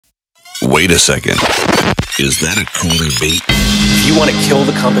Wait a second. Is that a cooler beat? If you want to kill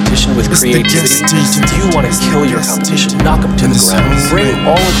the competition with creativity, if you want to kill your competition, knock them to the ground. Bring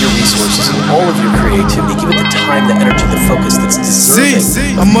all of your resources and all of your creativity. Give it the time, the energy, the focus that's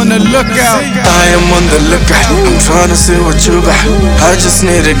deserving. I'm on the lookout. I am on the lookout. I'm trying to see what you got. I just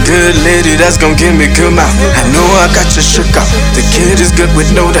need a good lady that's gonna give me good mouth. I know I got you shook up. The kid is good with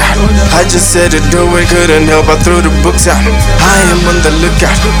no doubt. I just said to do it, couldn't help. I threw the books out. I am on the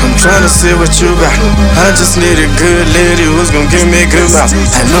lookout. I'm trying to see what you got. I just need a good lady who's gonna give me good mouth.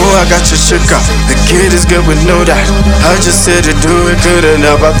 I know I got you shook up. The kid is good with no doubt. I just said to do it, couldn't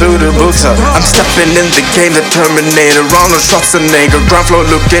help. I threw the books out. I'm stepping in the game, the Terminator, Arnold Schwarzenegger. Ground floor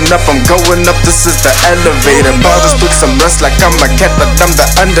looking up, I'm going up. This is the elevator. Borders put some rest like I'm a cat, but I'm the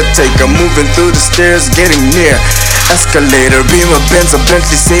Undertaker. Moving through the stairs, getting near. Escalator, Beamer, Benz, or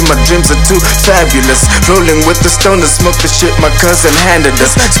Bentley. Say my dreams are too fabulous. Rolling with the stoner, smoke the shit my cousin handed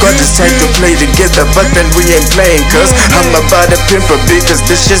us. Squad is tight to play together, but then we ain't playing. Cause I'm about to pimp a beat, cause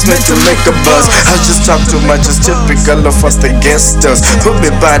this shit's meant to make a buzz. I just talk too much, it's typical of what the guest does. Put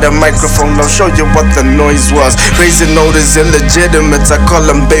me by the microphone, I'll show you what the noise was. Raising orders illegitimate, I call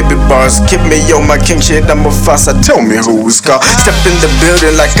them baby bars. Keep me on my king shit, I'm a Mufasa, tell me who is God. Step in the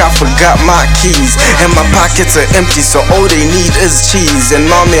building like I forgot my keys, and my pockets are empty, so all they need is cheese. And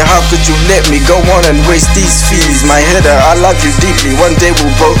mommy, how could you let me go on and waste these fees? My header, I love you deeply, one day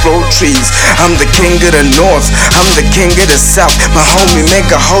we'll both grow trees. I'm the king of the north, I'm the king of the south. My homie make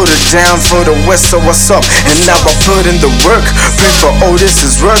a hold it down for the west, so what's up? And now I put in the work, pray for all this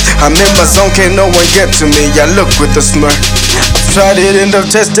is worth. I'm in my zone, can't no one get to me, I look with a smirk. I've tried it and I've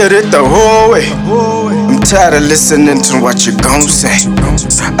tested it the whole way. I'm tired of listening to what you gon' say.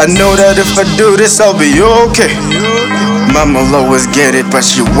 I know that if I do this, I'll be okay. Mama will always get it, but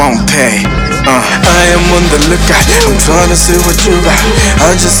she won't pay. I am on the lookout. I'm trying to see what you got.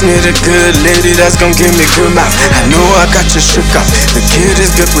 I just need a good lady that's gonna give me good mouth. I know I got you shook up. The kid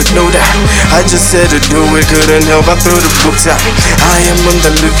is good with no doubt. I just said to do it, couldn't help. I threw the books out. I am on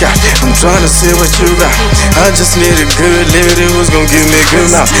the lookout. I'm trying to see what you got. I just need a good lady who's gonna give me good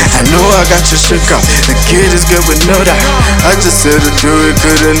mouth. I know I got you shook up. The kid is good with no doubt. I just said to do it,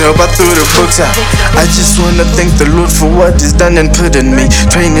 couldn't help. I threw the books out. I just wanna thank the Lord for what He's done and put in me,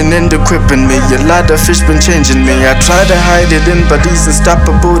 training and equipping me. A lot of fish been changing me. I try to hide it in, but He's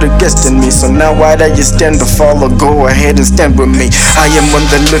unstoppable to guest in me. So now why do you stand or fall or go ahead and stand with me? I am on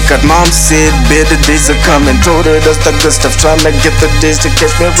the lookout. Mom said better days are coming. Told her that's the good stuff. Trying to get the days to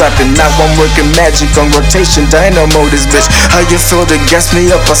catch me rapping. Now I'm working magic on rotation. Dynamo this bitch. How you feel to gas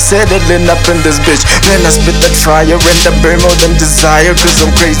me up? I settling up in this bitch. Man, I spit that fire and I burn more than desire. Cause I'm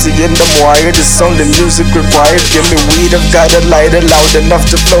crazy and I'm wired. It's only music required. Give me weed, I've got a lighter loud enough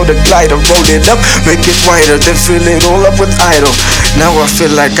to flow the glider. Roll it up, make it wider, then fill it all up with idle. Now I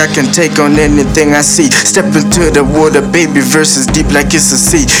feel like I can take on anything I see. Step into the water, baby, verses deep like it's a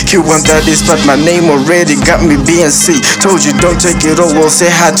sea. Q130 spot, my name already got me BNC. Told you don't take it all, well say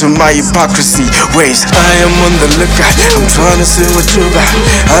hi to my hypocrisy ways. I am on the lookout, I'm trying to see what you got.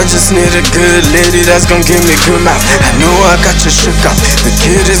 I just need a good lady that's gonna give me good mouth. I know I got you shook up. The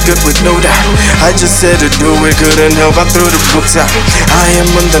kid is good with no doubt. I just said to do it, couldn't help. I threw the books out. I am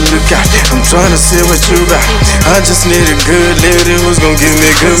on the lookout. I'm trying to see what you got. I just need a good lady who's gonna give me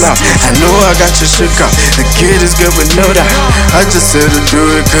good mouth. I know I got you shook up. The kid is good with no doubt. I just said to do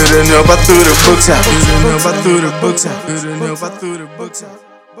it, couldn't help. I threw the books out. Couldn't help. I threw the books out. Couldn't help. I threw the books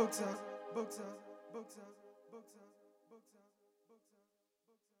out.